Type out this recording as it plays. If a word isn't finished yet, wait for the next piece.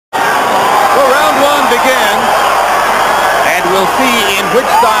begins, and we'll see in which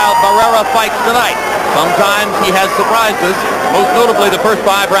style Barrera fights tonight. Sometimes he has surprised us, most notably the first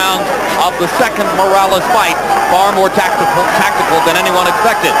 5 rounds of the second Morales fight, far more tactical than anyone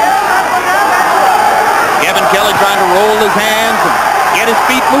expected. Kevin Kelley trying to roll his hands and get his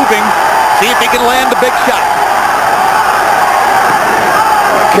feet moving, see if he can land a big shot.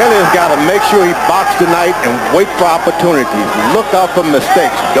 Kelley has got to make sure he boxes tonight and wait for opportunities. Look out for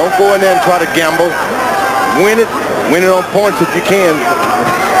mistakes. Don't go in there and try to gamble. Win it on points if you can.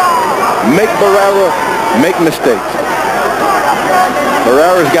 Make Barrera make mistakes.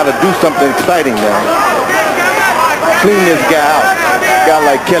 Barrera's got to do something exciting now. Clean this guy out. A guy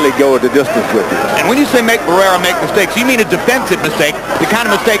like Kelley go the distance with you. And when you say make Barrera make mistakes, you mean a defensive mistake, the kind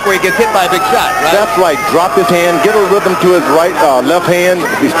of mistake where he gets hit by a big shot, right? That's right. Drop his hand, get a rhythm to his left hand.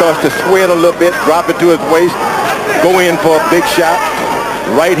 If he starts to sway it a little bit, drop it to his waist, go in for a big shot.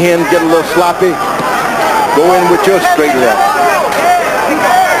 Right hand get a little sloppy, go in with your straight left.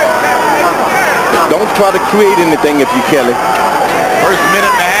 Don't try to create anything if you Kelley. First minute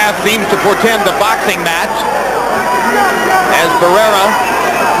and a half seems to portend a boxing match as Barrera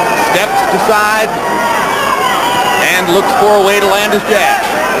steps aside and looks for a way to land his jab.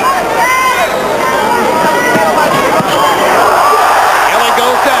 Kelley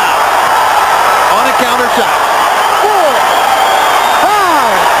goes down on a counter shot. 4, 5,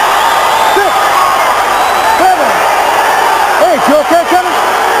 6, 7, 8. You okay, Kevin?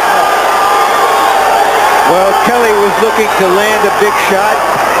 Well, Kelley was looking to land a big shot.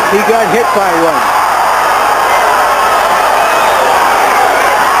 He got hit by one.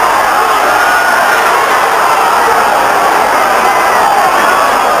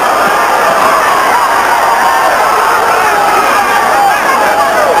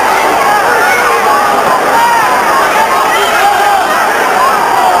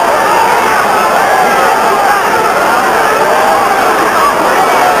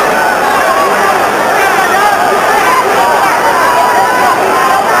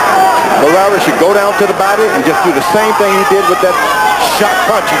 Barrera should go down to the body and just do the same thing he did with that shot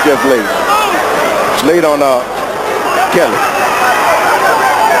punch he just laid on Kelley.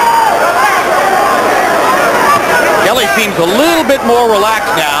 Kelley seems a little bit more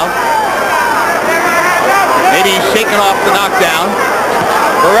relaxed now. Maybe he's shaking off the knockdown.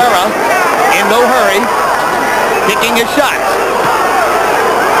 Barrera in no hurry, picking his shots.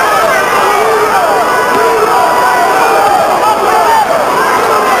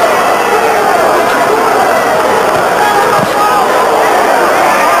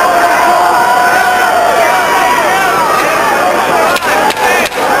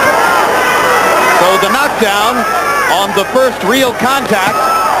 The knockdown on the first real contact,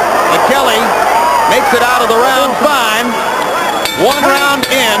 and Kelley makes it out of the round 5. 1 round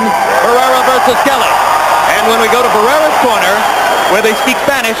in, Barrera versus Kelley. And when we go to Barrera's corner, where they speak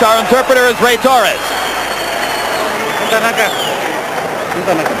Spanish, our interpreter is Ray Torres.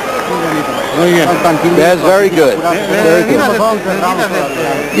 That's very good. Very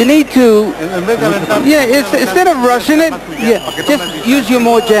good. You need to, instead of rushing it, just use your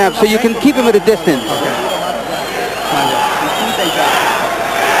more jabs so you can keep him at a distance.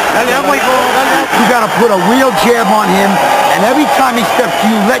 You got to put a real jab on him, and every time he steps to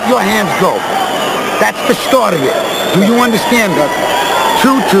you, let your hands go. That's the start of it. Do you understand that?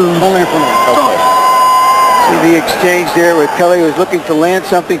 2-2. See the exchange there where Kelley was looking to land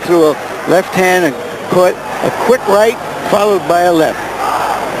something through a left hand and put a quick right followed by a left.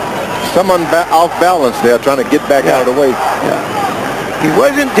 Someone off balance there trying to get back out of the way. He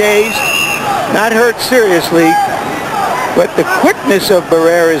wasn't dazed, not hurt seriously, but the quickness of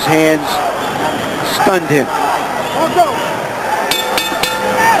Barrera's hands stunned him.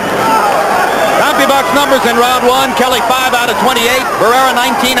 CompuBox numbers in round 1. Kelley 5 out of 28. Barrera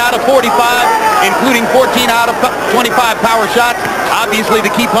 19 out of 45, including 14 out of 25 power shots. Obviously,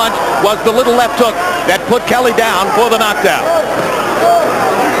 the key punch was the little left hook that put Kelley down for the knockdown.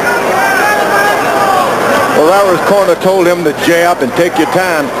 Barrera's corner told him to jab and take your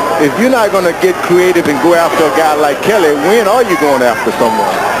time. If you're not going to get creative and go after a guy like Kelley, when are you going after someone?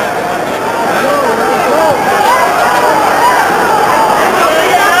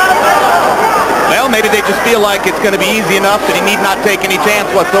 Well, maybe they just feel like it's going to be easy enough that he need not take any chance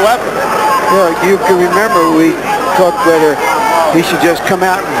whatsoever. Well, you can remember we talked whether he should just come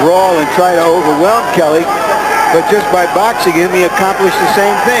out and brawl and try to overwhelm Kelley, but just by boxing him, he accomplished the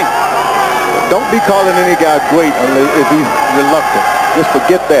same thing. Don't be calling any guy great if he's reluctant. Just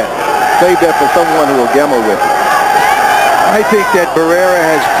forget that. Save that for someone who will gamble with you. I think that Barrera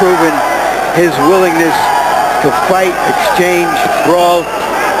has proven his willingness to fight, exchange, brawl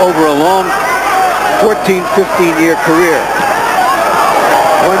over a long 14, 15-year career.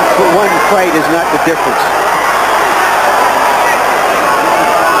 One fight is not the difference.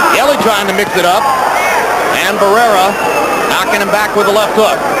 Kelley trying to mix it up, and Barrera knocking him back with a left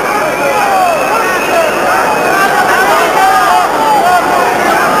hook.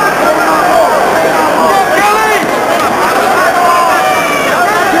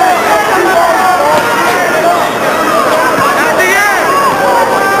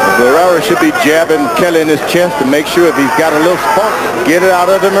 Barrera should be jabbing Kelley in his chest to make sure if he's got a little spunk, get it out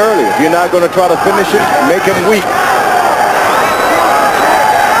of him early. If you're not going to try to finish it, make him weak.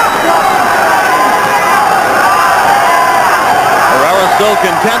 Barrera still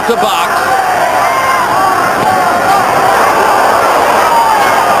content to box.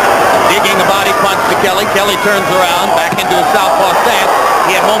 Digging a body punch to Kelley. Kelley turns around, back into his southpaw stance.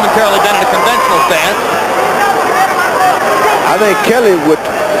 He had momentarily been in a conventional stance. I think Kelley would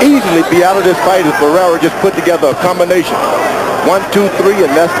easily be out of this fight if Barrera just put together a combination. 1, 2, 3,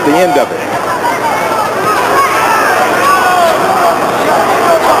 and that's the end of it.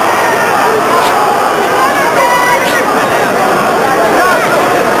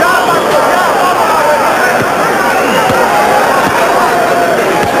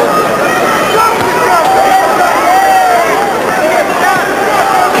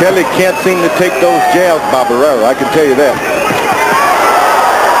 Kelley can't seem to take those jabs by Barrera, I can tell you that.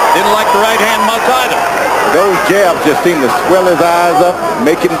 Didn't like the right hand much either. Those jabs just seem to swell his eyes up,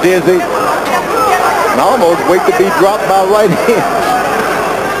 make him dizzy, and almost wait to be dropped by right hand.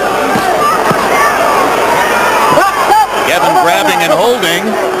 Kevin grabbing and holding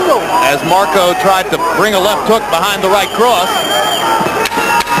as Marco tried to bring a left hook behind the right cross.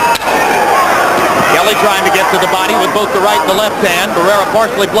 Kelley trying to get to the body with both the right and the left hand. Barrera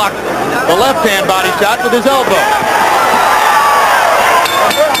partially blocked the left hand body shot with his elbow.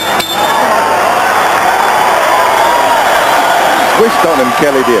 Switched on him,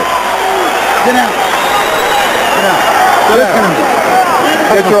 Kelley did. Sit down. Sit down. Listen to me.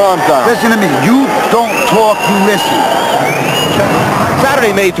 Get your arms down. Listen to me. You don't talk, you listen.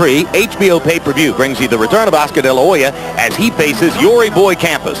 Saturday, May 3, HBO pay-per-view brings you the return of Oscar De La Hoya as he faces Yuri Boy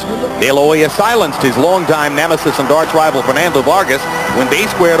Campos. De La Hoya silenced his longtime nemesis and arch rival Fernando Vargas when they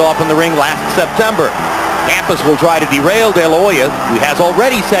squared off in the ring last September. Campos will try to derail De La Hoya, who has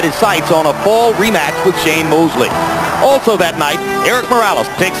already set his sights on a fall rematch with Shane Mosley. Also that night, Eric Morales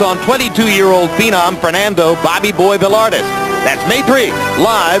takes on 22-year-old phenom Fernando Bobby Boy Velarde. That's May 3,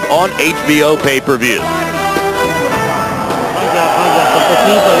 live on HBO pay-per-view.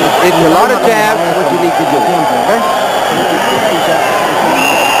 It's a lot of jabs, what you need to do. Okay?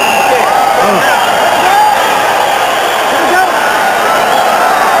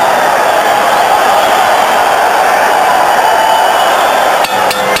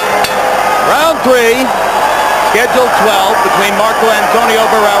 Round 3, scheduled 12 between Antonio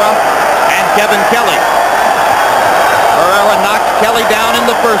Barerra and Kevin Kelley. Barrera knocked Kelley down in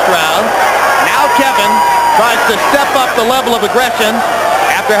the first round. Now Kevin tries to step up the level of aggression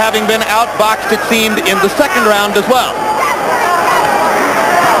after having been outboxed, it seemed, in the second round as well.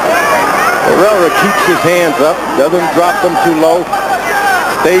 Barrera keeps his hands up, doesn't drop them too low,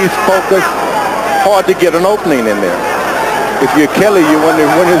 stays focused. Hard to get an opening in there. If you're Kelley, you wonder,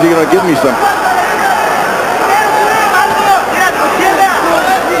 when is he going to give me something?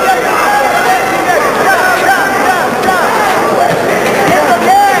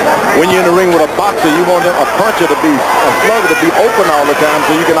 When you're in the ring with a boxer, you want a puncher to be, a slugger to be open all the time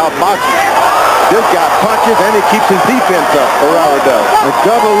so you can outbox him. This guy punches and he keeps his defense up, Barrera does. A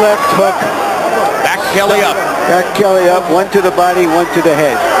double left hook. Back Kelley up. Back Kelley up, one to the body, one to the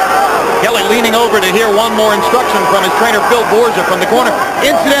head. Kelley leaning over to hear one more instruction from his trainer, Phil Borgia, from the corner.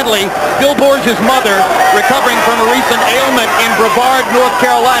 Incidentally, Phil Borgia's mother, recovering from a recent ailment in Brevard, North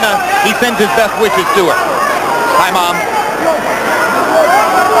Carolina, he sends his best wishes to her. Hi, Mom.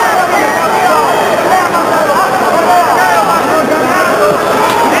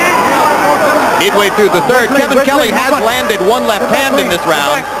 Midway through the third, Kevin Kelley has landed one left hand in this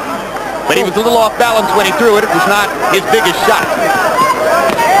round, but he was a little off balance when he threw it. It was not his biggest shot.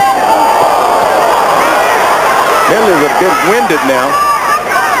 Kelley's a bit winded now.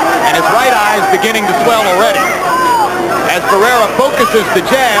 And his right eye is beginning to swell already as Barrera focuses the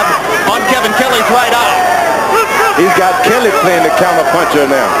jab on Kevin Kelley's right eye. He's got Kelley playing the counter puncher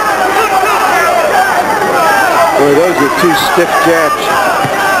now. Boy, those are two stiff jabs.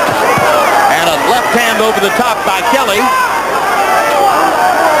 And a left hand over the top by Kelley.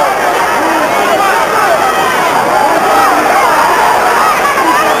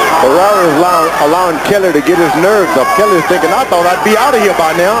 Barrera is allowing Kelley to get his nerves up. Kelly's thinking, I thought I'd be out of here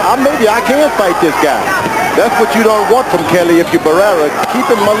by now. Maybe I can fight this guy. That's what you don't want from Kelley if you're Barrera. Keep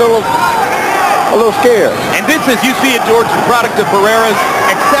him a little scared. And this, as you see it, George, the product of Barrera's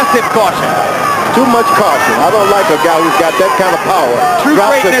excessive caution. Too much caution. I don't like a guy who's got that kind of power. True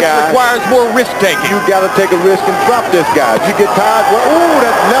greatness requires more risk-taking. You got to take a risk and drop this guy. If you get tired, well, ooh,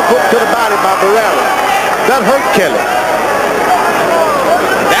 that left hook to the body by Barrera. That hurt Kelley.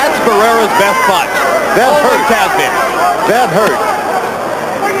 That's Barrera's best punch. That always has been. That hurt.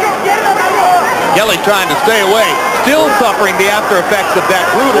 Kelley trying to stay away, still suffering the after effects of that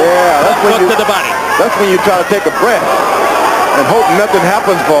brutal hook to the body. That's when you try to take a breath and hope nothing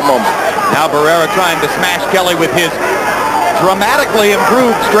happens for a moment. Now Barrera trying to smash Kelley with his dramatically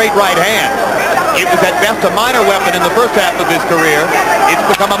improved straight right hand. It was at best a minor weapon in the first half of his career. It's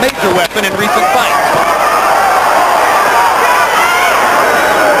become a major weapon in recent fights.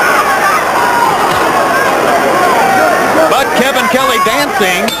 But Kevin Kelley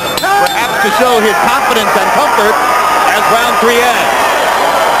dancing, perhaps to show his confidence and comfort as round 3 ends.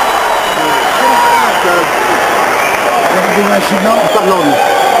 Everything I should know?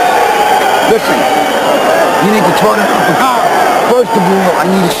 Listen, you need to talk to him. First of all, I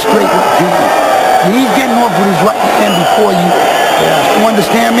need a straight right hand. He's getting off with his right hand before you. You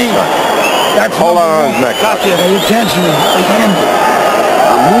understand me? That's hold on, neck. Gotcha. Pay attention. Right hand.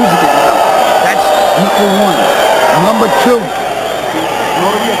 I'm losing it now. That's number 1. Number 2.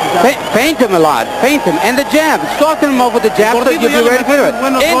 Feint him a lot. Feint him. And the jab. Soften him over the jab so you'll be ready for it.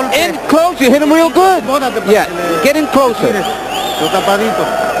 In close, you hit him real good. Yeah, get in closer. You're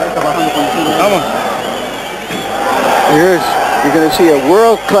going to see a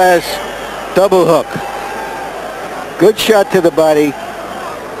world-class double hook. Good shot to the body.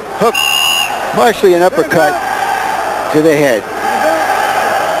 Hook, partially an uppercut to the head.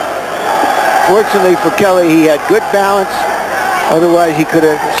 Fortunately for Kelley, he had good balance. Otherwise, he could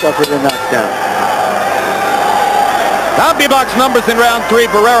have suffered a knockdown. Copy box numbers in round 3.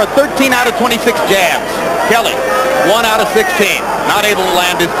 Barrera 13 out of 26 jabs. Kelley 1 out of 16. Not able to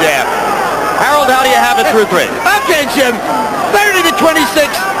land his jab. Harold, how do you have it through 3? Okay, Jim. 30 to 26.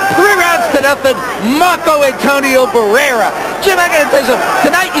 3 rounds to nothing. Marco Antonio Barrera. Jim, I got to tell you something.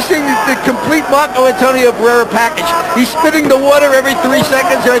 Tonight you're seeing the complete Marco Antonio Barrera package. He's spitting the water every 3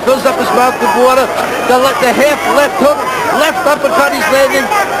 seconds. He fills up his mouth with water. The half left hook, left uppercut he's landing.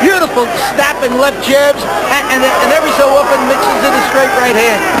 Beautiful snapping left jabs. And every so often mixes in a straight right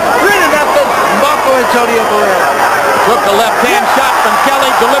hand. 3 to nothing. Marco Antonio Barrera. Took the left-hand shot from Kelley,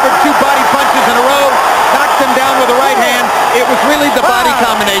 delivered 2 body punches in a row, knocked him down with the right hand. It was really the body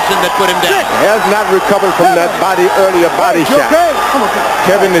combination that put him down. He has not recovered from that earlier body shot.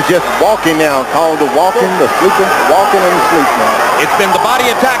 Kevin is just walking now, called the walking, the sleeping, walking and sleeping. It's been the body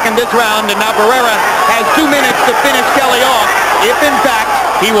attack in this round, and now Barrera has 2 minutes to finish Kelley off, if in fact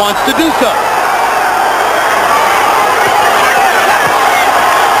he wants to do so.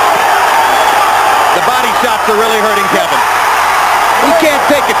 The body shots are really hurting Kevin. He can't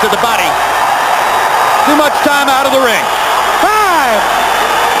take it to the body. Too much time out of the ring.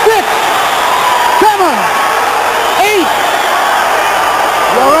 5, 6, 7, 8.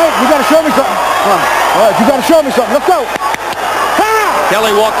 All right, you got to show me something. Come on. All right, you got to show me something. Let's go.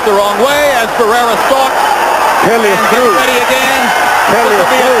 Kelley walks the wrong way as Barrera stalks. Kelley is Gets through. ready again. Kelley This is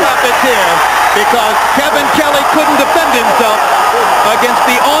will be a through. stoppage here because Kevin Kelley couldn't defend himself against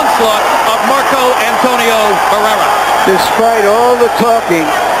the onslaught of Marco Antonio Barrera. Despite all the talking,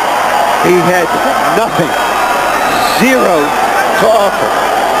 he had nothing. 0 to offer.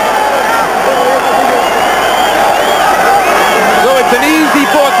 So it's an easy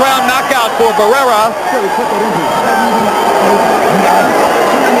 4th round knockout for Barrera.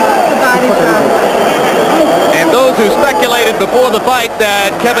 And those who speculated before the fight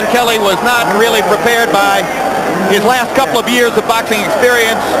that Kevin Kelley was not really prepared by his last couple of years of boxing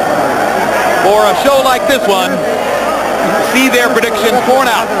experience for a show like this one, see their predictions borne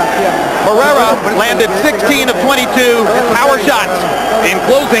out. Barrera landed 16 of 22 power shots in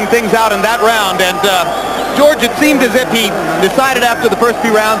closing things out in that round. And George, it seemed as if he decided after the first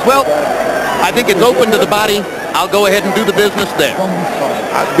few rounds, well, I think it's open to the body. I'll go ahead and do the business there.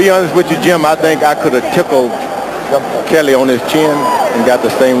 I'll be honest with you, Jim, I think I could have tickled Kelley on his chin and got the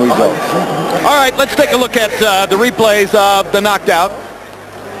same result. All right, let's take a look at the replays of the knockout.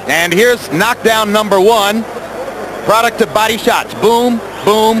 And here's knockdown number 1. Product of body shots. Boom,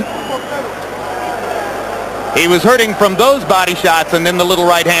 boom. He was hurting from those body shots, and then the little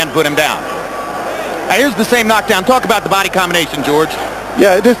right hand put him down. Now here's the same knockdown. Talk about the body combination, George.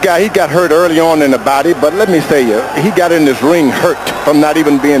 Yeah, this guy, he got hurt early on in the body, but let me say you, he got in this ring hurt from not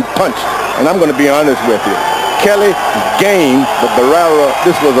even being punched. And I'm going to be honest with you. Kelley gained, but Barrera,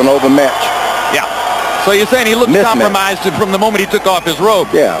 this was an overmatch. Yeah. So you're saying he looked compromised from the moment he took off his robe?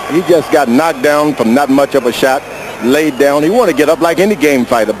 Yeah, he just got knocked down from not much of a shot, laid down. He wanted to get up like any game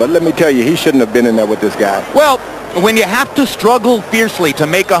fighter, but let me tell you, he shouldn't have been in there with this guy. Well, when you have to struggle fiercely to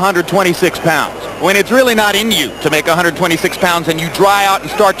make 126 pounds, when it's really not in you to make 126 pounds and you dry out and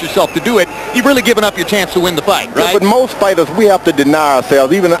start yourself to do it, you've really given up your chance to win the fight, right? Yeah, but most fighters, we have to deny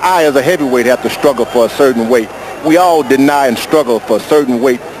ourselves. Even I, as a heavyweight, have to struggle for a certain weight. We all deny and struggle for a certain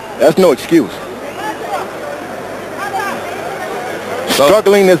weight. That's no excuse.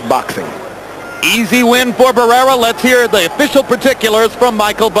 Struggling is boxing. Easy win for Barrera. Let's hear the official particulars from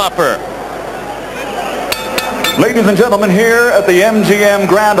Michael Buffer. Ladies and gentlemen, here at the MGM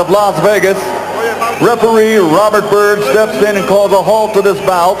Grand of Las Vegas, referee Robert Byrd steps in and calls a halt to this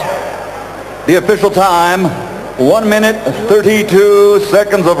bout. The official time, 1 minute, 32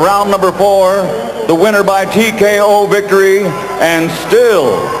 seconds of round number 4. The winner by TKO victory, and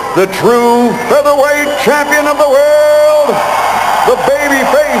still the true featherweight champion of the world, the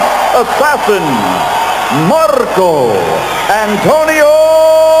babyface assassin, Marco Antonio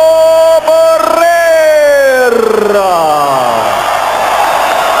Barrera.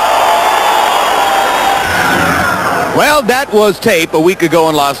 Well, that was tape a week ago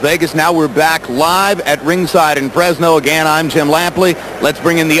in Las Vegas. Now we're back live at ringside in Fresno. Again, I'm Jim Lampley. Let's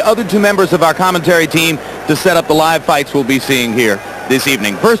bring in the other two members of our commentary team to set up the live fights we'll be seeing here this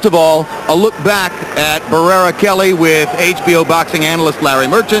evening. First of all, a look back at Barrera Kelley with HBO boxing analyst Larry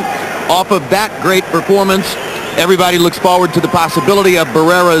Merchant. Off of that great performance, everybody looks forward to the possibility of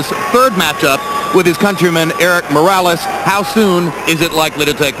Barrera's third matchup with his countryman Eric Morales. How soon is it likely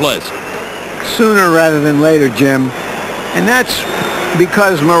to take place? Sooner rather than later, Jim. And that's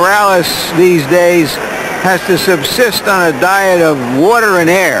because Morales these days has to subsist on a diet of water and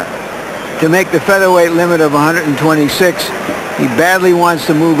air to make the featherweight limit of 126. He badly wants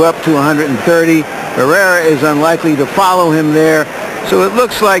to move up to 130. Barrera is unlikely to follow him there. So it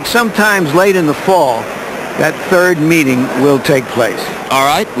looks like sometimes late in the fall, that third meeting will take place. All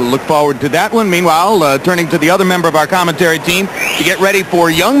right, we'll look forward to that one. Meanwhile, turning to the other member of our commentary team to get ready for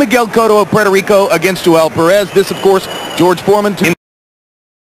young Miguel Cotto of Puerto Rico against Joel Perez. This, of course, George Foreman.